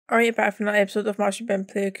Alright, back from another episode of Archie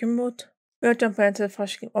Player Game Mode. We are jumping into the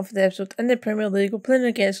first game of the episode in the Premier League. We're playing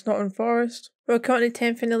against Nottingham Forest. We're currently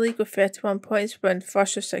 10th in the league with 31 points, we're in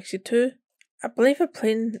first with 62. I believe we're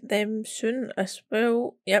playing them soon as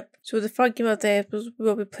well. Yep. So the third game of the episode, we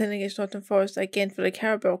will be playing against Nottingham Forest again for the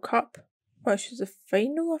Carabao Cup. Which is the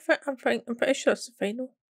final, I think. I'm pretty sure it's the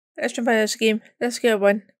final. Let's jump into this game. Let's get a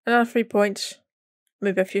win. Another 3 points.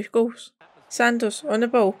 Maybe a few goals. Sanders on the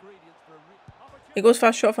ball. He goes for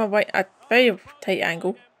a shot from right at a very tight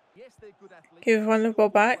angle. Give one the ball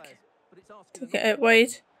back. To get it wide.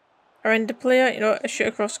 Around the player, a shoot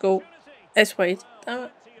across goal. It's wide. Damn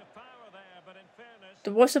it.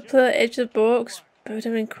 There was a player at the edge of the box, but it would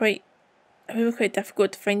have been quite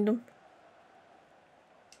difficult to find them.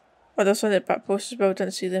 Oh, there's one at the back post as well,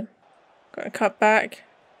 didn't see them. Got to cut back.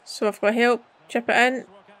 So I've got help. Chip it in.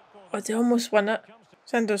 Oh, they almost won it.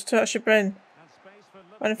 Sanders to Archie. Running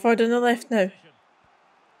forward on the left now.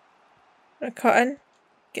 Cut in.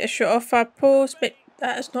 Get a shot off far post, but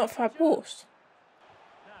that is not far post.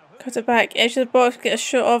 Cut it back. Edge of the box. Get a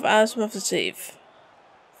shot off. Alisson with the save.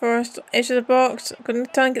 Forrest. Edge of the box. Going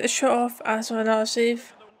to try and get the shot off. Alisson with another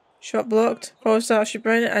save. Shot blocked. Forrest Archie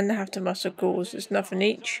and they have to muster goals. It's nothing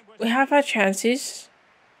each. We have had chances.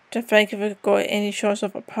 To think if we've got any shots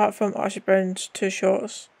off apart from Archie Brown's 2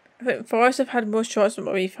 shots. I think Forrest have had more shots than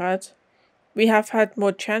what we've had. We have had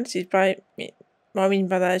more chances, but what I mean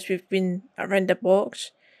by that is we've been around the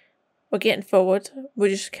box. We're getting forward. We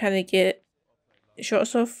just kind of get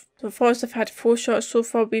shots off. So Forrest have had 4 shots so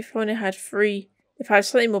far. We've only had 3. They've had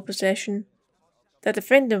slightly more possession. They're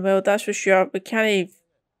defending well, that's for sure.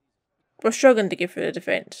 We're struggling to get through the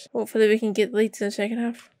defence. Hopefully we can get leads in the second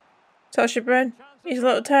half. Archie Brown. He's a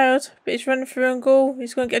little tired, but he's running through on goal.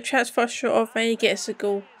 He's going to get a chance first shot off and he gets the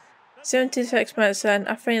goal. 76 minutes in,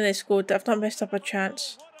 I finally scored. I've not missed up a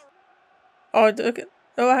chance. Oh, look at...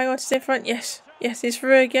 Oh, hang on, stay in front. Yes. Yes, he's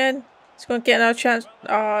through again. He's going to get another chance.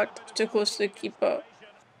 Oh, too close to the keeper.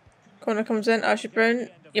 Corner comes in. Archie Brown.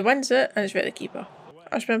 He wins it and it's right at the keeper.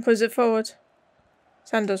 Archie Brown puts it forward.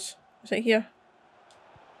 Sanders. Is it here?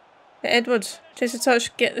 Edwards. Tries to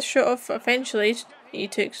touch. Get the shot off eventually. He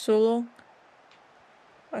took so long.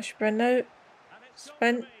 Archie Brown now.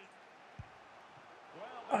 Spin.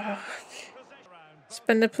 Oh.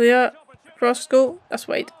 Spin the player. Cross goal. That's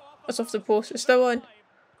wide. That's off the post. It's still on.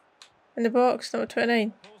 In the box. Number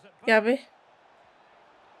 29. Gabby.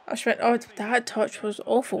 Archie Brown. Oh, that touch was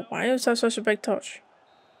awful. Why was that such a big touch?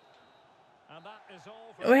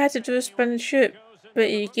 We had to do a spin and shoot, but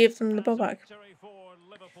he gave them the ball back.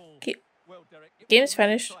 Game's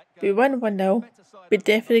finished. We won 1-0. We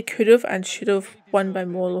definitely could have and should have won by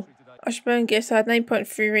more. Archie Brown gets a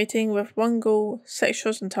 9.3 rating with 1 goal, 6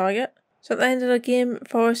 shots on target. So at the end of the game,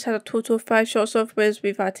 Forest had a total of 5 shots off, whereas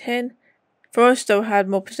we've had 10. Forest still had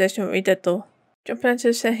more possession than we did though. Jumping into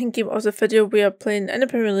the second game of the video, we are playing in the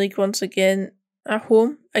Premier League once again at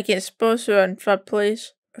home against Spurs, who are in 3rd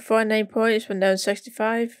place. We're 49 points, we're down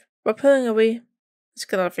 65. We're pulling away. Let's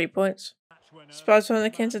get another 3 points. Spurs on the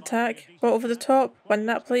counter attack. Ball over the top. Win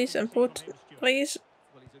that please. Important please.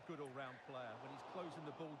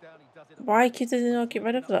 Why did they not get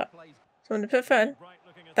rid of that? Someone to put it in.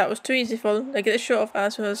 That was too easy for them. They get the shot off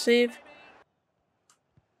Alisson with a save.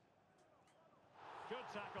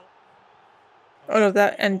 Oh no,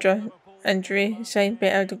 that injury sign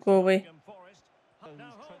better to go away.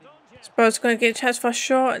 Spurs going to get a chance for a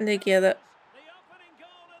shot and they get it.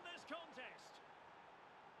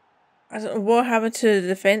 I don't know what happened to the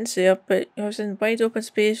defence there, but he was in wide open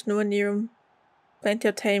space, no one near him. Plenty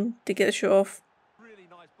of time to get the shot off.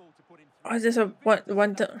 Oh, there's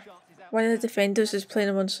one of the defenders is playing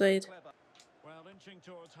on one side.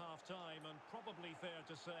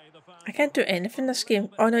 I can't do anything this game.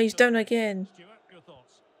 Oh no, he's down again.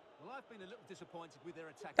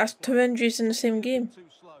 That's 2 injuries in the same game.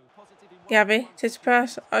 Gabby takes a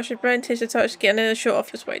pass. Archie Brown takes a touch, getting another shot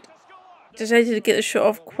off his wide. Decided to get the shot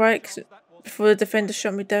off quick before the defender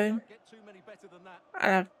shot me down.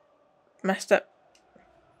 And I missed it.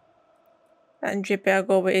 That injury better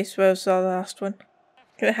go away as well as the last one.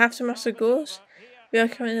 Can we have to miss the goals? We are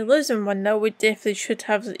currently losing 1-0. We definitely should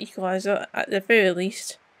have the equaliser at the very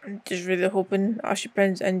least. I'm just really hoping Archie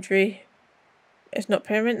Brown's injury is not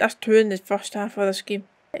permanent. That's 2 in the first half of this game.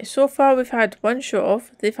 So far we've had 1 shot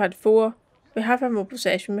off. They've had 4. We have had more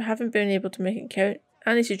possession. We haven't been able to make it count.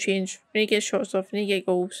 I need to change. We need to get shots off. We need to get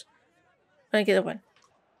goals. We need to get the win.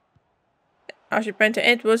 Archie Brown to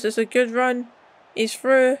Edwards. It's a good run. He's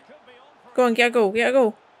through. Go on, get a goal. Get a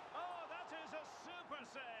goal.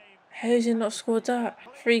 How has he not scored that?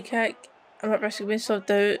 Free kick. I'm at risk of being subbed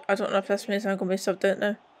out. I don't know if this means I'm going to be subbed out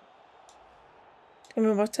now. Give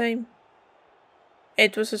me more time.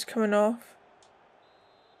 Edwards is coming off.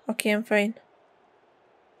 Okay, I'm fine.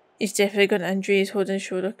 He's definitely got an injury. He's holding his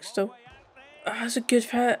shoulder still. Oh, that's a good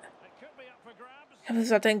hit. I believe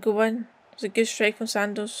that didn't go in. It was a good strike from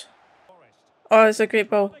Sanders. Oh, it's a great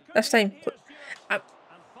ball. This time.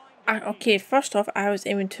 Okay, first off, I was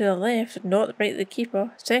aiming to the left, not right at the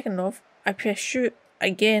keeper. Second off, I pressed shoot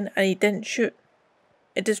again and he didn't shoot.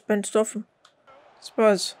 It just bounced off him.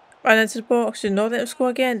 Spurs ran into the box, did not let him score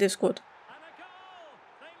again, they scored.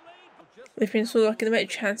 We've been so lucky the amount of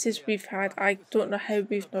chances we've had, I don't know how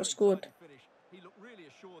we've not scored.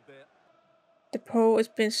 The Paul has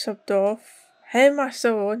been subbed off. How am I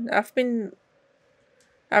still on? I've been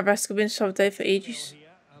at risk of being subbed out for ages.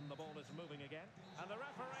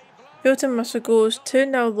 Filton Muscle goes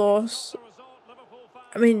 2-0 loss.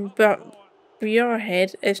 I mean, but we are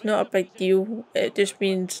ahead. It's not a big deal. It just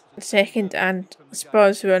means second and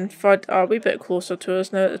Spurs, who are in third, are a wee bit closer to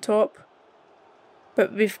us now at the top.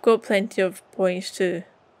 But we've got plenty of points to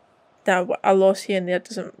that. A loss here and there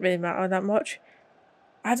doesn't really matter that much.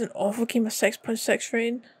 I had an awful game of 6.6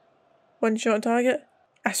 rating. 1 shot on target.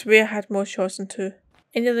 I swear I had more shots than 2.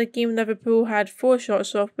 In the other game, Liverpool had 4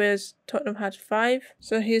 shots off, whereas Tottenham had 5.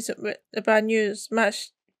 So here's the bad news. Match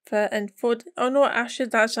fit in 4 days. Oh no, actually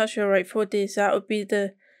that's actually alright. 4 days. That would be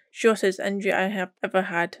the shortest injury I have ever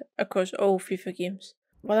had across all FIFA games.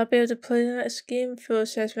 Will I be able to play the next game? Full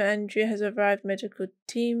assessment injury has arrived. Medical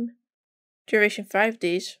team. Duration 5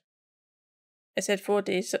 days. It said 4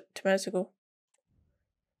 days 2 minutes ago.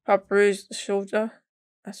 I bruised the shoulder.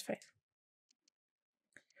 That's fine.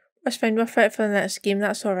 That's fine, we're fit for the next game,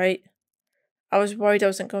 that's alright. I was worried I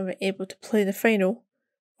wasn't going to be able to play the final,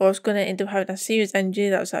 or I was going to end up having a serious injury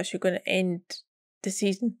that was actually going to end the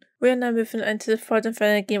season. We are now moving into the third and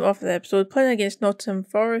final game of the episode, playing against Nottingham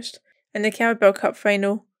Forest in the Carabao Cup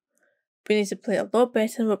final. We need to play a lot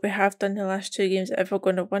better than what we have done in the last 2 games if we're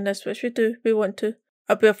going to win this, which we do, we want to.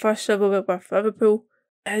 I'll be our first silver with Liverpool.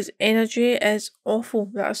 His energy is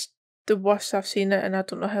awful, that's the worst I've seen it in I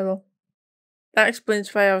don't know how long. That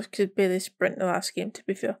explains why I could barely sprint the last game, to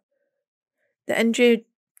be fair. The injury,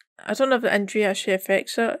 I don't know if the injury actually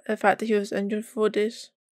affects it, the fact that he was injured for 4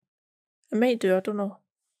 days. It might do, I don't know.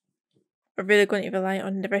 We're really going to rely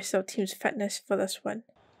on the rest of our team's fitness for this win.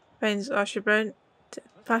 Finds Archie Brown,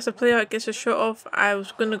 pass the player, gets a shot off. I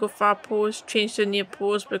was going to go far post, change to near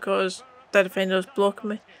post because the defender was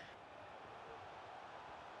blocking me.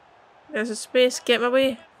 There's a space, get my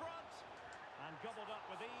way.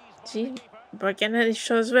 See? We're getting at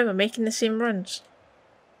each other's way, we're making the same runs.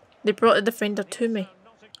 They brought the defender to me.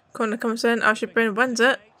 Corner comes in, Archie Brown wins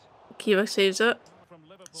it. Keeper saves it.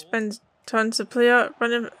 Spins, turns the player,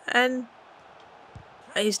 running in.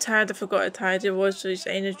 He's tired, I forgot how tired he was, so his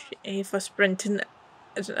energy for sprinting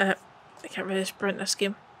isn't it. I can't really sprint this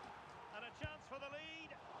game.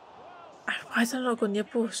 Why did I not go near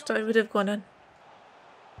post? I would have gone in.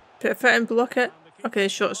 Put a foot in, block it. Okay, the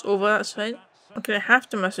shot's over, that's fine. Okay, I have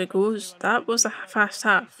to miss a goal. That was a fast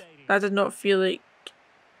half. That did not feel like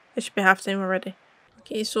it should be half time already.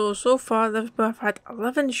 Okay, so far Liverpool have had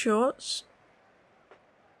 11 shots.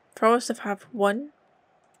 Forest have had 1.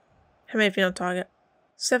 How many have been on target?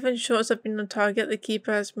 7 shots have been on target. The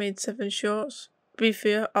keeper has made 7 shots. To be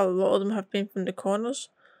fair, a lot of them have been from the corners.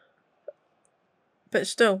 But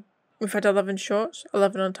still, we've had 11 shots,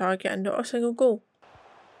 11 on target and not a single goal.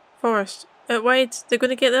 Forest. Out wide, they're going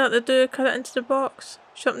to get that, they do, cut it into the box.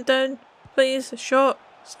 Shut them down, please, a shot.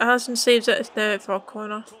 Alisson saves it, it's now out for a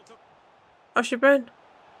corner. Archie Brown.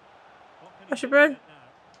 Archie Brown.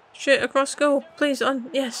 Shoot across goal, please, on,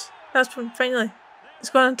 yes, that's one, finally. It's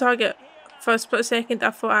gone on target. For a split second, I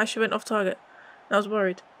thought I actually went off target. I was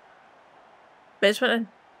worried. But it's went in.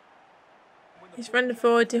 He's running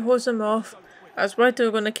forward, he holds them off. I was worried they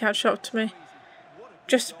were going to catch up to me.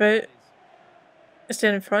 Just about. It's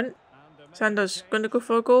in front. Sanders going to go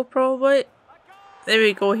for a goal, probably. There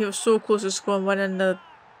we go, he was so close to scoring one in the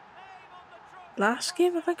last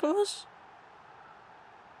game, I think it was.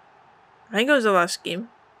 I think it was the last game.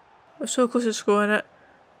 He was so close to scoring it.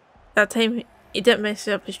 That time, he didn't mess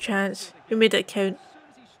up his chance. He made it count.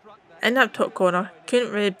 In that top corner,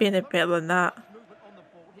 couldn't really be any better than that.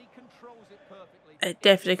 It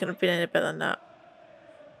definitely couldn't have been any better than that.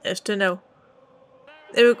 It's 2-0.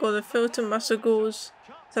 There we go, the Filton Muscle goes.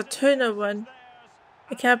 It's a 2-0 win.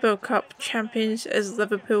 The Carabao Cup champions is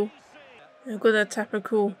Liverpool. I'm going to tap a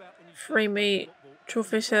cool framey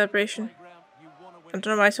trophy celebration. I don't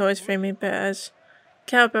know why it's always framey, but it is.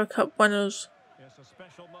 Carabao Cup winners.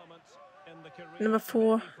 Number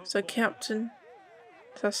 4, it's a captain.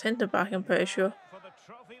 It's a centre back, I'm pretty sure.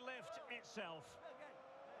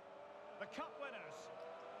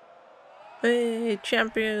 Hey,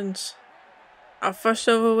 champions! Our first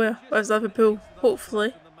silverware was Liverpool.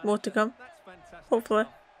 Hopefully, more to come. Hopefully.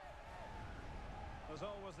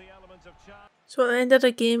 So at the end of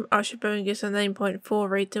the game, Archie gets a 9.4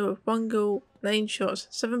 rating with 1 goal, 9 shots,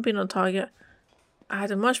 7 being on target. I had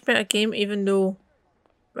a much better game even though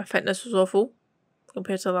my fitness was awful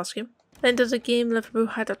compared to the last game. At the end of the game, Liverpool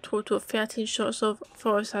had a total of 13 shots off,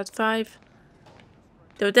 Forest had 5.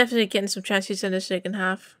 They were definitely getting some chances in the second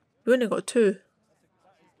half. We only got 2.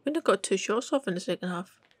 We only got 2 shots off in the second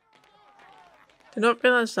half. Did not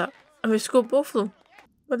realise that. And we scored both of them.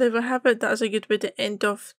 Whatever happened, that is a good way to end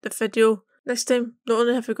off the video. Next time, not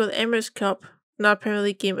only have we got the Emirates Cup, another Premier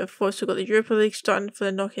League game, we've also got the Europa League starting for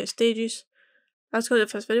the knockout stages. That's got it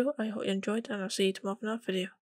for this video. I hope you enjoyed and I'll see you tomorrow for another video.